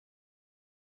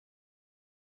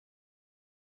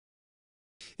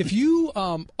If you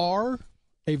are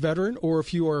a veteran, or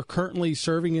if you are currently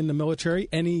serving in the military,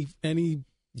 any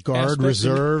Guard,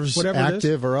 reserves,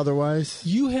 active or otherwise,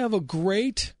 you have a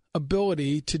great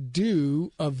ability to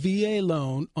do a VA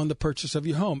loan on the purchase of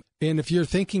your home. And if you're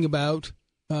thinking about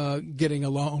getting a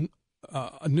loan,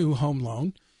 a new home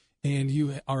loan, and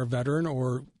you are a veteran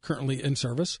or currently in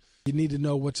service, you need to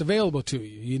know what's available to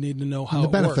you. You need to know how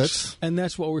it works. And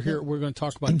that's what we're going to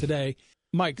talk about today.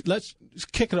 Mike, let's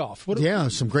kick it off.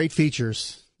 Some great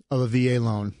features of a VA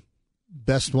loan.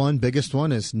 Best one, biggest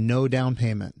one is no down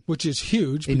payment. Which is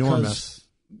huge. Enormous.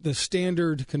 Because the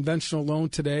standard conventional loan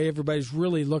today, everybody's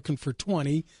really looking for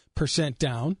 20%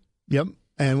 down. Yep.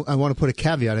 And I want to put a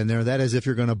caveat in there. That is if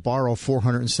you're going to borrow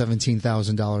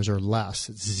 $417,000 or less,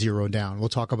 it's zero down. We'll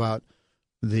talk about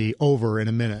the over in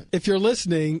a minute. If you're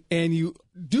listening and you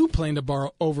do plan to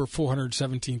borrow over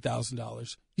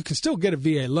 $417,000, you can still get a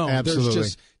VA loan. Absolutely. There's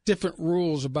just different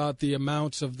rules about the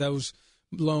amounts of those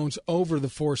loans over the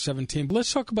 417. But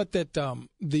let's talk about that.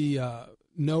 The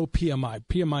no PMI.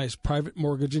 PMI is private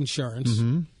mortgage insurance,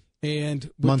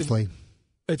 and monthly.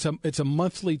 It's a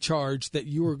monthly charge that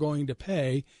you are going to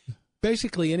pay.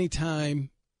 Basically, any time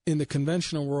in the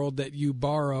conventional world that you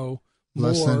borrow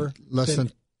less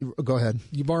than go ahead.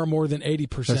 You borrow more than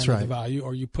 80% right. of the value,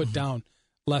 or you put down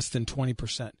less than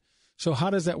 20%. So how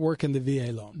does that work in the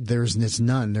VA loan? There's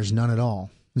none. There's none at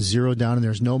all. Zero down, and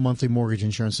there's no monthly mortgage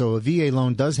insurance. So a VA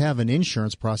loan does have an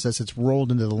insurance process. It's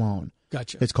rolled into the loan.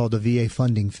 Gotcha. It's called the VA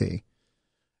funding fee.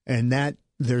 And that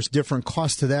there's different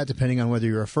costs to that depending on whether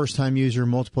you're a first-time user,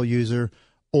 multiple user,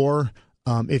 or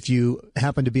if you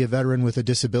happen to be a veteran with a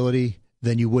disability,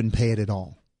 then you wouldn't pay it at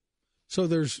all. So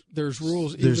there's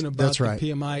rules even about that's right.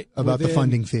 the PMI. About the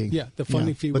funding fee. Yeah, the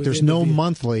funding fee. But there's no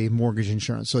monthly mortgage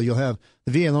insurance. So you'll have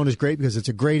the VA loan is great because it's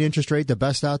a great interest rate, the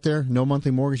best out there, no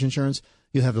monthly mortgage insurance.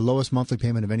 You'll have the lowest monthly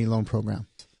payment of any loan program.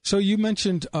 So you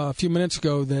mentioned a few minutes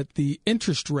ago that the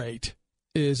interest rate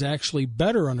is actually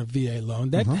better on a VA loan.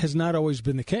 That has not always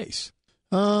been the case.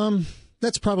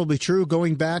 That's probably true.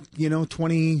 Going back,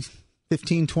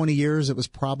 15, 20 years, it was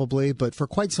probably, but for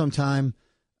quite some time,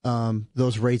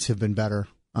 those rates have been better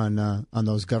on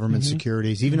those government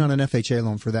securities, even on an FHA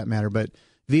loan for that matter. But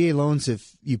VA loans,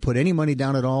 if you put any money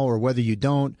down at all or whether you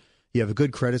don't, you have a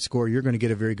good credit score, you're going to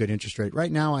get a very good interest rate.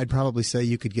 Right now, I'd probably say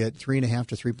you could get 3.5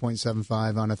 to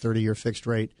 3.75 on a 30-year fixed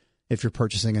rate if you're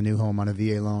purchasing a new home on a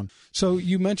VA loan. So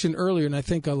you mentioned earlier, and I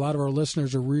think a lot of our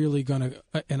listeners are really going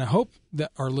to, and I hope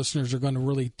that our listeners are going to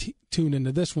really tune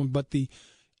into this one, but the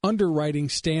underwriting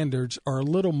standards are a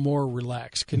little more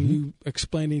relaxed. Can you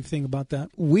explain anything about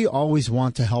that? We always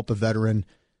want to help a veteran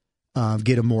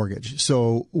get a mortgage.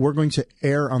 So we're going to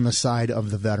err on the side of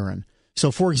the veteran. So,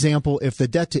 for example, if the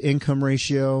debt-to-income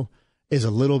ratio is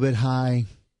a little bit high,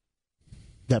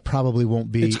 that probably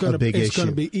won't be a big issue. It's going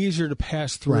to be easier to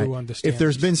pass through on the standards. If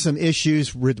there's been some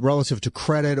issues relative to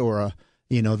credit or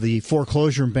the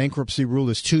foreclosure and bankruptcy rule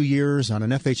is 2 years. On an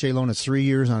FHA loan, it's 3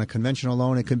 years. On a conventional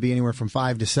loan, it could be anywhere from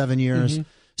 5 to 7 years.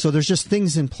 So there's just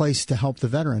things in place to help the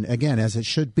veteran, again, as it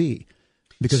should be,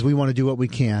 because we want to do what we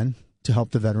can to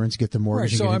help the veterans get the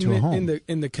mortgage and get into a home.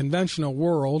 In the conventional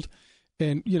world,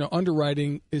 and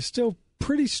underwriting is still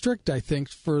pretty strict, I think,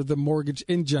 for the mortgage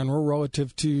in general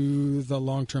relative to the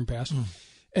long-term past.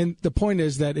 And the point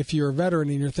is that if you're a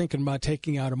veteran and you're thinking about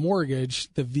taking out a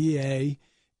mortgage, the VA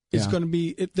is going to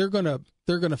be they're going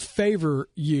to favor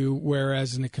you,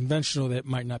 whereas in a conventional that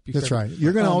might not be. That's right.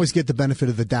 You're going to always get the benefit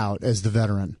of the doubt as the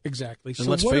veteran. Exactly. And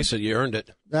let's face it, you earned it.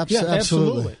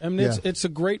 Absolutely. I mean, it's a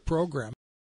great program.